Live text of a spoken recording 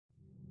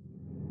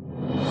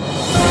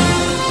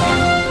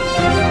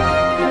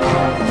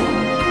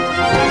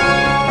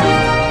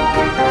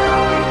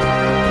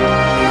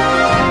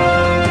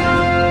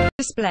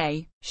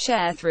display.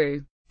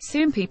 Sharethrough.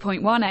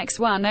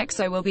 Soompi.1x1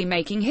 EXO will be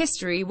making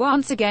history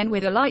once again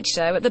with a light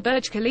show at the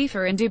Burj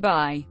Khalifa in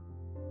Dubai.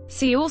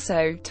 See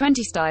also,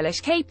 20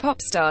 stylish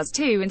K-pop stars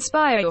to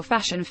inspire your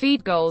fashion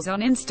feed goals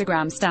on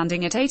Instagram.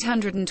 Standing at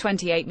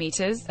 828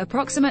 meters,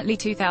 approximately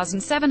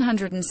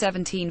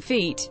 2,717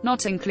 feet,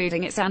 not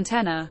including its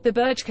antenna, the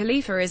Burj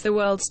Khalifa is the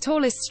world's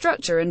tallest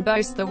structure and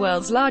boasts the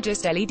world's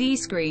largest LED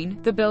screen.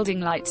 The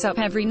building lights up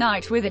every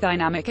night with a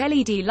dynamic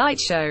LED light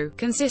show,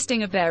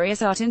 consisting of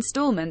various art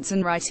installments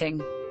and writing.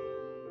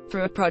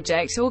 For a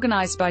project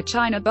organized by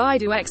China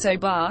Baidu EXO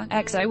Bar,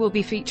 EXO will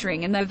be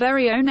featuring in their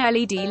very own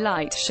LED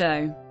light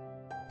show.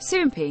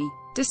 Soompi.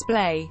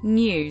 Display.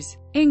 News.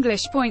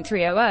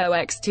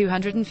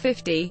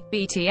 English.300x250,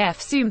 BTF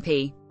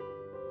Soompi.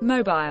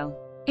 Mobile.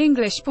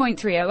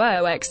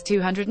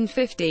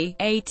 English.300x250,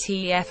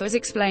 ATF. As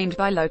explained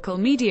by local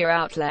media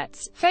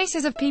outlets,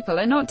 faces of people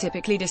are not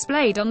typically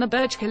displayed on the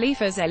Burj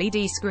Khalifa's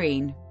LED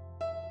screen.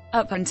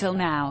 Up until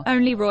now,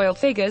 only royal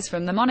figures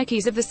from the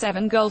monarchies of the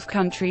 7 Gulf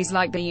countries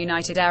like the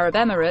United Arab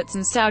Emirates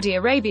and Saudi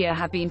Arabia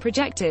have been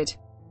projected.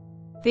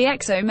 The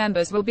EXO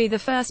members will be the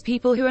first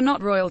people who are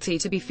not royalty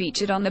to be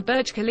featured on the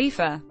Burj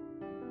Khalifa.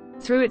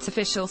 Through its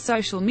official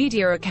social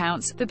media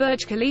accounts, the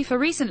Burj Khalifa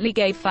recently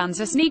gave fans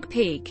a sneak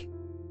peek.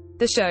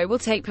 The show will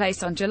take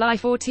place on July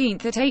 14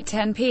 at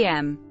 8:10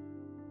 p.m.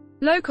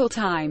 local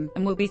time,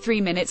 and will be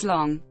 3 minutes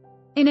long.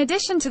 In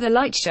addition to the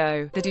light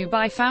show, the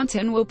Dubai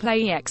Fountain will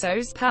play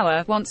EXO's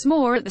Power once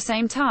more at the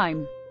same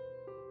time.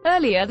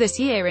 Earlier this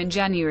year in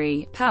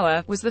January,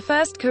 Power was the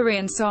first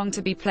Korean song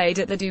to be played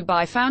at the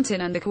Dubai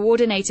Fountain, and the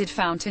coordinated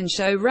fountain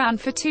show ran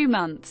for 2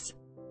 months.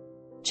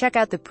 Check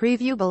out the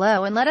preview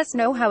below and let us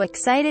know how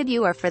excited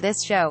you are for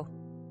this show.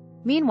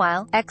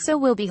 Meanwhile, EXO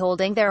will be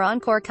holding their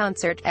encore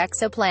concert,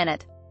 EXO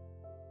Planet.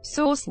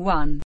 Source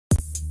 1.